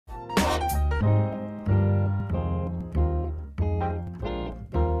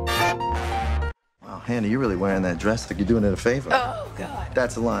Hannah, you're really wearing that dress like you're doing it a favor. Oh, God.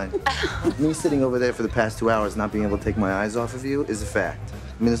 That's a line. Me sitting over there for the past 2 hours not being able to take my eyes off of you is a fact.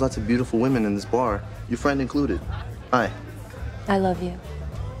 I mean, there's lots of beautiful women in this bar, your friend included. Hi. I love you.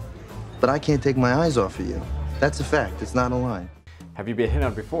 But I can't take my eyes off of you. That's a fact. It's not a line. Have you been hit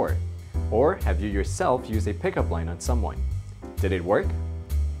on before? Or have you yourself used a pickup line on someone? Did it work?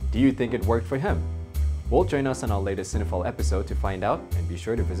 Do you think it worked for him? Well, join us on our latest Cinephile episode to find out, and be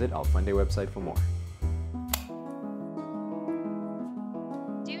sure to visit our FUNDAY website for more.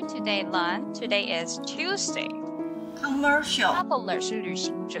 Do today learn. Today is Tuesday. Commercial. Traveler 是旅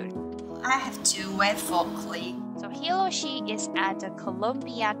行者。 I have to wait for Clee. So he or she is at the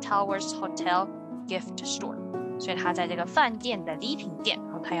Columbia Towers Hotel gift store. 所以他在这个饭店的礼品店，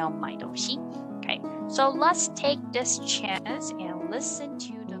然后他要买东西。Okay, so let's take this chance and listen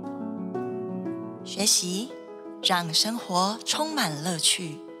to the. 学习让生活充满乐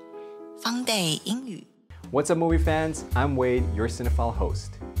趣。FUNDAY 英语。 What's up, movie fans? I'm Wade, your Cinephile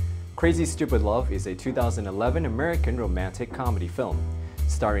host. Crazy Stupid Love is a 2011 American romantic comedy film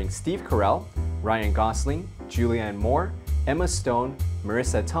starring Steve Carell, Ryan Gosling, Julianne Moore, Emma Stone,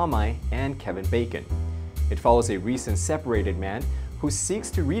 Marissa Tomei, and Kevin Bacon. It follows a recent separated man who seeks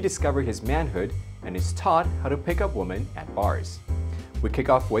to rediscover his manhood and is taught how to pick up women at bars. We kick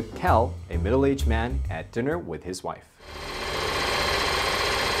off with Cal, a middle-aged man at dinner with his wife.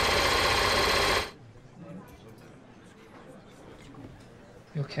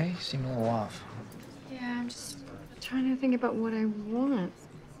 You okay? You seem a little off. Yeah, I'm just trying to think about what I want.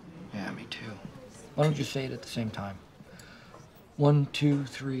 Yeah, me too. Why don't you say it at the same time? 1, 2,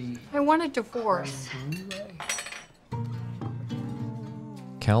 3. I want a divorce.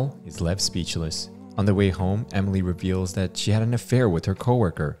 Cal is left speechless. On the way home, Emily reveals that she had an affair with her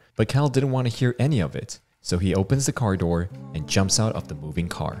coworker, but Cal didn't want to hear any of it, so he opens the car door and jumps out of the moving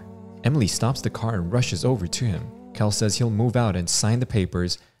car. Emily stops the car and rushes over to him. Cal says he'll move out and sign the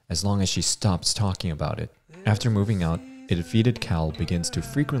papers as long as she stops talking about it. After moving out, a defeated Cal begins to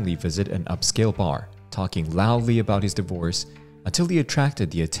frequently visit an upscale bar, talking loudly about his divorce until he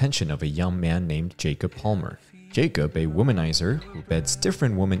attracted the attention of a young man named Jacob Palmer. Jacob, a womanizer who beds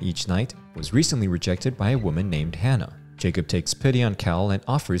different women each night, was recently rejected by a woman named Hannah. Jacob takes pity on Cal and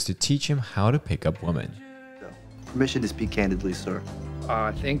offers to teach him how to pick up women. Permission to speak candidly, sir.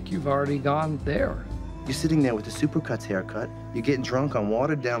 I think you've already gone there. You're sitting there with a Supercuts haircut, you're getting drunk on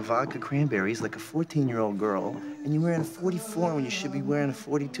watered-down vodka cranberries like a 14-year-old girl, and you're wearing a 44 when you should be wearing a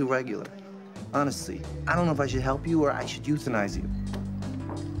 42 regular. Honestly, I don't know if I should help you or I should euthanize you.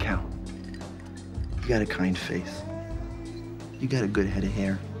 Cal, you got a kind face. You got a good head of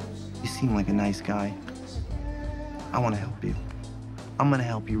hair. You seem like a nice guy. I want to help you. I'm going to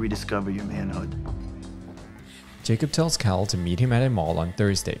help you rediscover your manhood. Jacob tells Cal to meet him at a mall on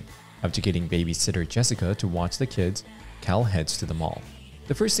Thursday. After getting babysitter Jessica to watch the kids, Cal heads to the mall.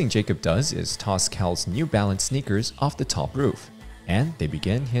 The first thing Jacob does is toss Cal's New Balance sneakers off the top roof, and they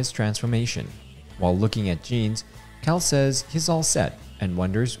begin his transformation. While looking at jeans, Cal says he's all set and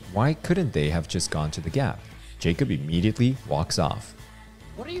wonders why couldn't they have just gone to the Gap. Jacob immediately walks off.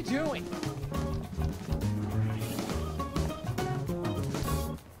 What are you doing?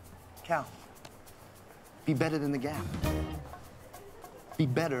 Cal, be better than the Gap. Be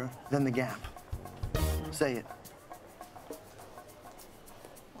better than the Gap. Say it.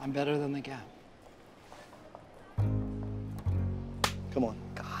 I'm better than the Gap. Come on.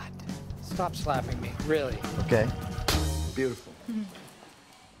 God, stop slapping me, really. Okay. Beautiful.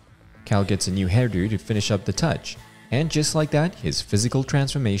 Cal gets a new hairdo to finish up the touch, and just like that, his physical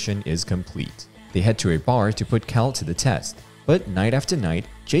transformation is complete. They head to a bar to put Cal to the test, but night after night,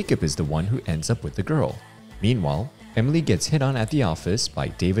 Jacob is the one who ends up with the girl. Meanwhile, Emily gets hit on at the office by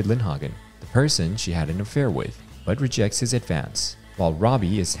David Lindhagen, the person she had an affair with, but rejects his advance, while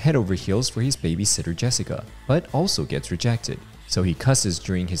Robbie is head over heels for his babysitter Jessica, but also gets rejected. So he cusses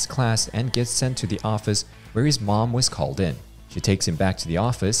during his class and gets sent to the office where his mom was called in. She takes him back to the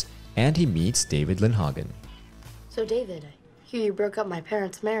office, and he meets David Lindhagen. So David, I hear you broke up my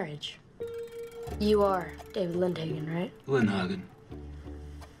parents' marriage. You are David Lindhagen, right? Lindhagen.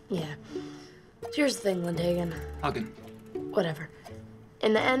 Yeah. So here's the thing, Lindhagen. Hagen. Whatever.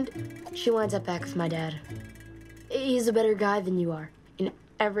 In the end, she winds up back with my dad. He's a better guy than you are, in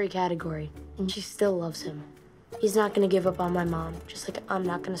every category, and she still loves him. He's not gonna give up on my mom, just like I'm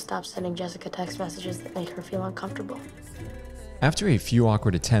not gonna stop sending Jessica text messages that make her feel uncomfortable. After a few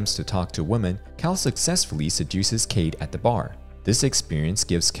awkward attempts to talk to women, Cal successfully seduces Kate at the bar. This experience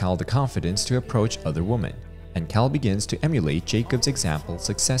gives Cal the confidence to approach other women, and Cal begins to emulate Jacob's example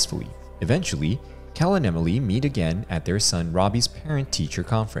successfully. Eventually, Cal and Emily meet again at their son Robbie's parent-teacher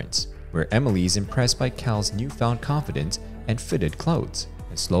conference, where Emily is impressed by Cal's newfound confidence and fitted clothes,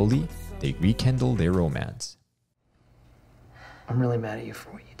 and slowly, they rekindle their romance. I'm really mad at you for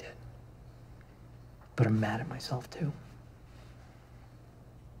what you did. But I'm mad at myself too.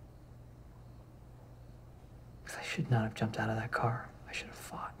 Because I should not have jumped out of that car. I should have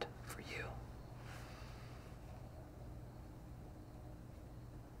fought for you.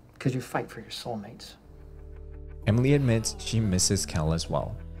 Because you fight for your soulmates. Emily admits she misses Cal as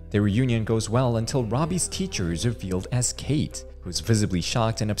well. Their reunion goes well until Robbie's teacher is revealed as Kate, who's visibly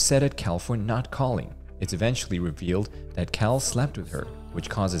shocked and upset at Cal for not calling. It's eventually revealed that Cal slept with her, which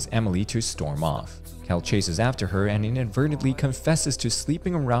causes Emily to storm off. Cal chases after her and inadvertently confesses to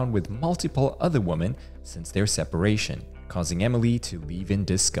sleeping around with multiple other women since their separation, causing Emily to leave in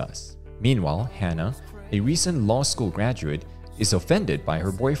disgust. Meanwhile, Hannah, a recent law school graduate, is offended by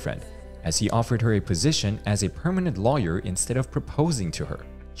her boyfriend, as he offered her a position as a permanent lawyer instead of proposing to her.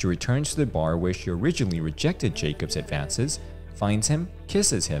 She returns to the bar where she originally rejected Jacob's advances, finds him,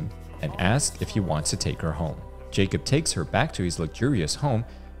 kisses him, and asks if he wants to take her home. Jacob takes her back to his luxurious home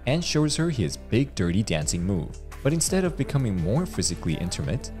and shows her his big dirty dancing move. But instead of becoming more physically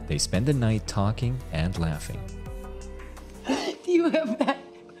intimate, they spend the night talking and laughing. Do you have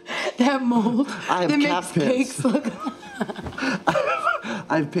that mold I have that calf makes pants. cakes look...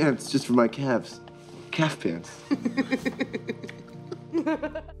 I have pants just for my calves. Calf pants.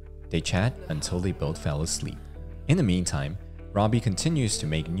 They chat until they both fell asleep. In the meantime, Robbie continues to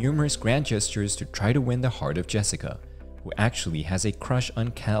make numerous grand gestures to try to win the heart of Jessica, who actually has a crush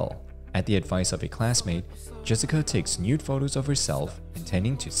on Cal. At the advice of a classmate, Jessica takes nude photos of herself,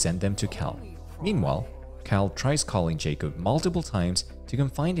 intending to send them to Cal. Meanwhile, Cal tries calling Jacob multiple times to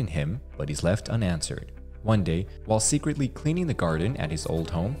confide in him, but is left unanswered. One day, while secretly cleaning the garden at his old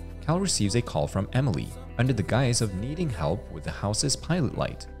home, Cal receives a call from Emily, under the guise of needing help with the house's pilot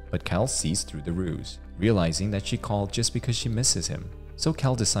light, but Cal sees through the ruse, realizing that she called just because she misses him, so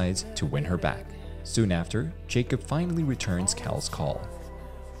Cal decides to win her back. Soon after, Jacob finally returns Cal's call.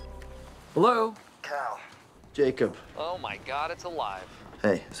 Hello? Cal. Jacob. Oh my God, it's alive.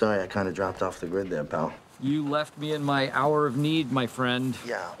 Hey, sorry I kind of dropped off the grid there, pal. You left me in my hour of need, my friend.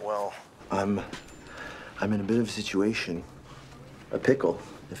 Yeah, well, I'm in a bit of a situation. A pickle,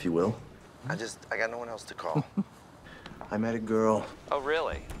 if you will. I got no one else to call. I met a girl. Oh,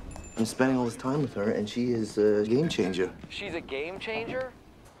 really? I'm spending all this time with her, and she is a game changer. She's a game changer?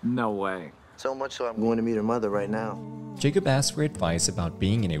 No way. So much so I'm going to meet her mother right now. Jacob asks for advice about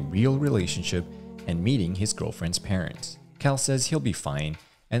being in a real relationship and meeting his girlfriend's parents. Cal says he'll be fine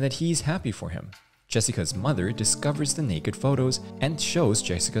and that he's happy for him. Jessica's mother discovers the naked photos and shows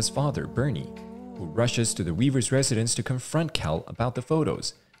Jessica's father, Bernie, who rushes to the Weaver's residence to confront Cal about the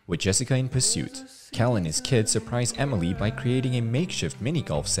photos, with Jessica in pursuit. Cal and his kids surprise Emily by creating a makeshift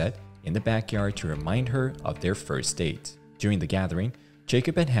mini-golf set in the backyard to remind her of their first date. During the gathering,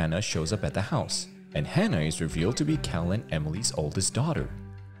 Jacob and Hannah shows up at the house, and Hannah is revealed to be Cal and Emily's oldest daughter.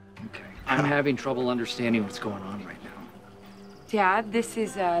 Okay. I'm having trouble understanding what's going on right now. Dad, this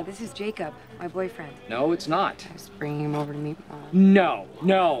is Jacob, my boyfriend. No, it's not. I was bringing him over to meet Mom. No.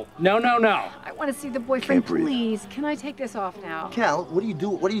 I want to see the boyfriend, Can't breathe. please. Can I take this off now? Cal, what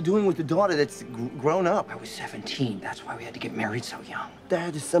are you doing with the daughter that's grown up? I was 17. That's why we had to get married so young.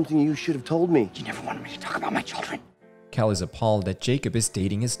 That is something you should have told me. You never wanted me to talk about my children. Cal is appalled that Jacob is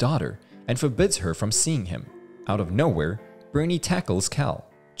dating his daughter and forbids her from seeing him. Out of nowhere, Bernie tackles Cal.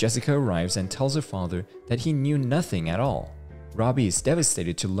 Jessica arrives and tells her father that he knew nothing at all. Robbie is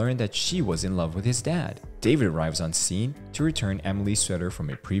devastated to learn that she was in love with his dad. David arrives on scene to return Emily's sweater from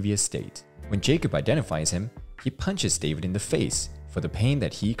a previous date. When Jacob identifies him, he punches David in the face for the pain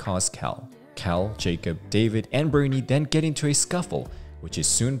that he caused Cal. Cal, Jacob, David, and Bernie then get into a scuffle, which is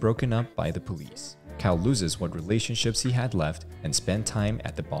soon broken up by the police. Cal loses what relationships he had left and spends time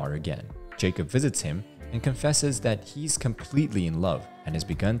at the bar again. Jacob visits him and confesses that he's completely in love and has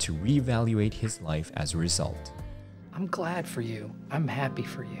begun to reevaluate his life as a result. I'm glad for you. I'm happy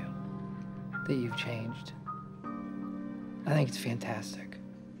for you that you've changed. I think it's fantastic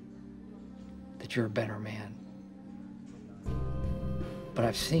that you're a better man. But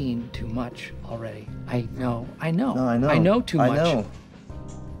I've seen too much already. I know. No, I know. I know too much.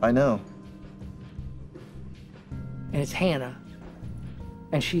 I know. And it's Hannah.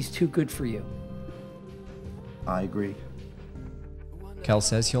 And she's too good for you. I agree. Cal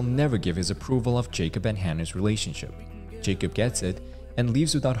says he'll never give his approval of Jacob and Hannah's relationship. Jacob gets it and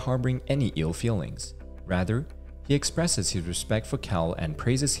leaves without harboring any ill feelings. Rather, he expresses his respect for Cal and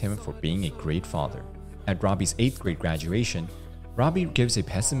praises him for being a great father. At Robbie's 8th grade graduation, Robbie gives a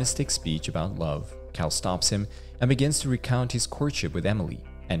pessimistic speech about love. Cal stops him and begins to recount his courtship with Emily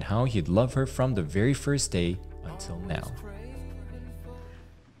and how he'd loved her from the very first day until now.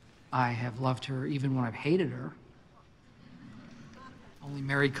 I have loved her even when I've hated her. Only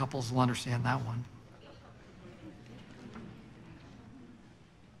married couples will understand that one.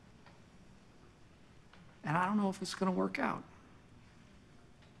 And I don't know if it's going to work out.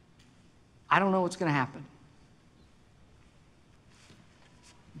 I don't know what's going to happen.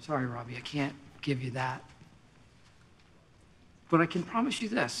 I'm sorry, Robbie, I can't give you that. But I can promise you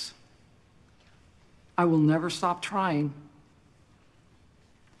this. I will never stop trying.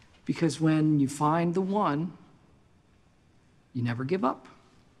 Because when you find the one, you never give up.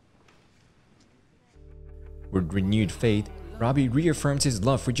 With renewed faith, Robbie reaffirms his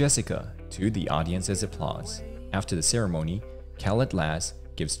love for Jessica to the audience's applause. After the ceremony, Cal at last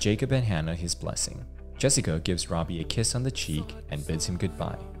gives Jacob and Hannah his blessing. Jessica gives Robbie a kiss on the cheek and bids him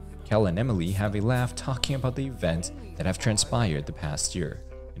goodbye. Cal and Emily have a laugh talking about the events that have transpired the past year.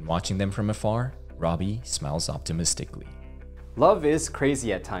 And watching them from afar, Robbie smiles optimistically. Love is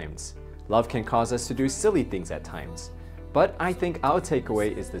crazy at times. Love can cause us to do silly things at times. But I think our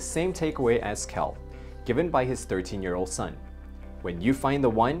takeaway is the same takeaway as Cal, given by his 13-year-old son. When you find the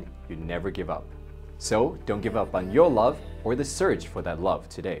one, you never give up. So don't give up on your love or the search for that love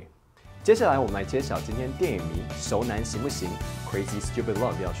today. 接下来我们来揭晓今天电影迷熟男行不行 Crazy Stupid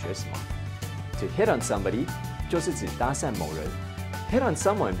Love 要学什么。To hit on somebody 就是指搭讪某人。Hit on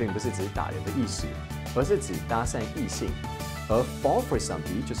someone 并不是指打人的意思，而是指搭讪异性。而 fall for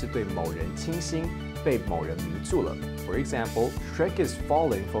somebody 就是对某人倾心，被某人迷住了。For example, Shrek is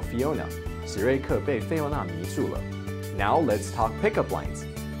falling for Fiona. 史瑞克被菲欧娜迷住了。Now let's talk pickup lines.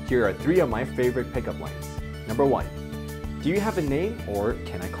 Here are 3 of my favorite pickup lines. Number 1. Do you have a name or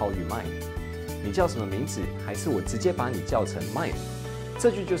can I call you mine? 你叫什么名字？还是我直接把你叫成 mine？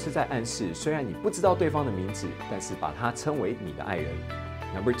 这句就是在暗示，虽然你不知道对方的名字，但是把他称为你的爱人。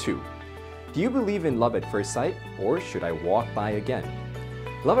Number 2. Do you believe in love at first sight or should I walk by again?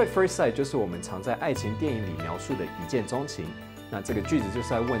 Love at first sight 就是我们常在爱情电影里描述的一见钟情。那这个句子就是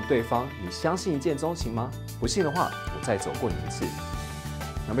在问对方：你相信一见钟情吗？不信的话，我再走过你一次。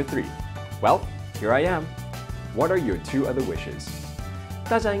Number 3. Well, here I am. What are your 2 other wishes?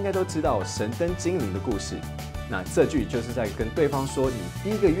 大家应该都知道神灯精灵的故事，那这句就是在跟对方说你第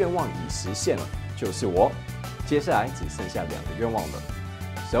一个愿望已实现了，就是我。接下来只剩下2个愿望了。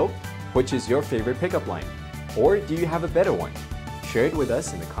So, which is your favorite pickup line? Or do you have a better one? Share it with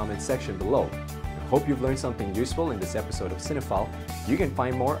us in the comment section below. I hope you've learned something useful in this episode of Cinephile. You can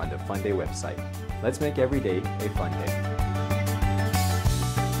find more on the FUNDAY website. Let's make every day a fun day.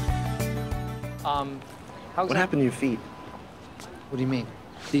 What happened to your feet? What do you mean?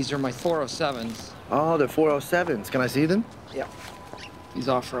 These are my 407s. Oh, they're 407s. Can I see them? Yeah. These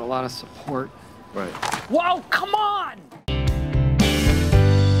offer a lot of support. Right. Whoa, come on!